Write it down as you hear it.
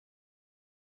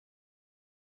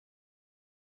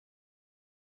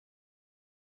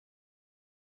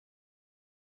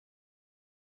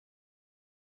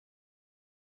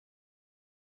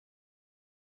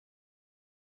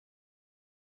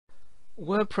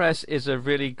WordPress is a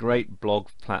really great blog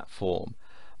platform,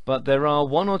 but there are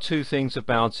one or two things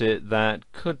about it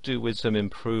that could do with some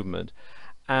improvement,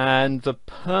 and the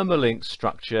permalink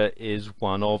structure is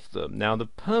one of them. Now, the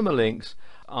permalinks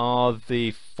are the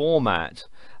format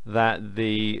that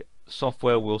the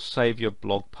software will save your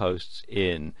blog posts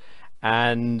in,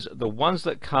 and the ones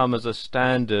that come as a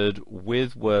standard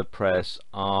with WordPress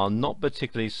are not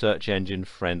particularly search engine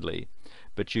friendly,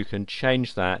 but you can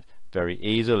change that very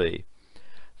easily.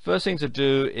 First thing to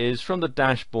do is, from the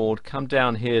dashboard, come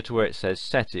down here to where it says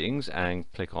settings and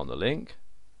click on the link.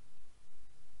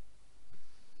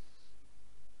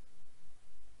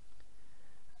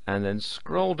 And then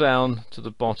scroll down to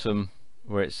the bottom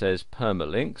where it says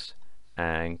permalinks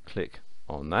and click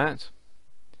on that.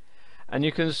 And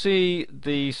you can see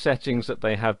the settings that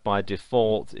they have by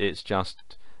default. It's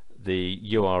just the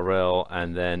URL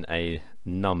and then a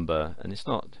number, and it's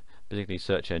not particularly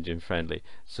search engine friendly.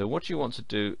 So what you want to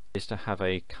do is to have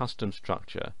a custom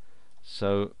structure.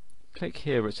 So click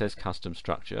here where it says custom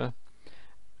structure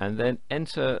and then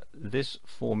enter this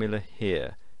formula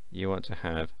here. You want to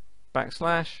have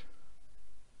backslash,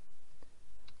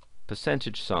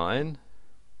 percentage sign,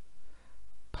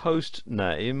 post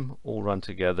name, all run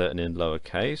together and in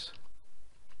lowercase,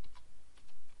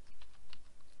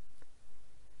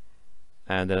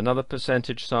 and then another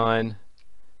percentage sign,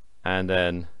 and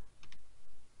then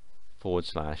forward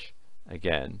slash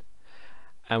again.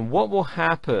 And what will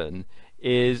happen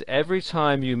is every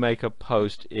time you make a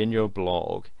post in your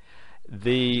blog,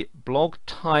 the blog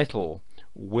title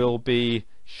will be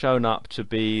shown up to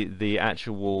be the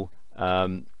actual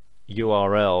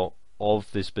URL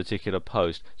of this particular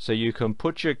post. So you can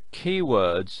put your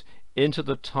keywords into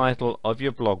the title of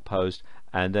your blog post,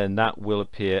 and then that will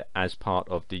appear as part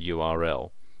of the URL.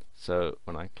 So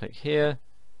when I click here,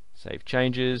 save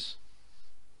changes,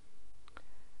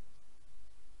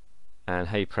 and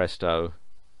hey presto,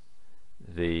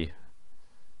 the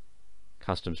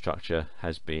custom structure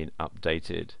has been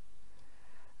updated.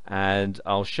 And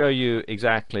I'll show you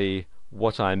exactly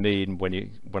what I mean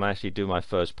when I actually do my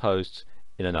first posts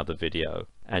in another video,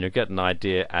 and you'll get an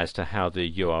idea as to how the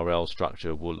URL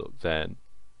structure will look then.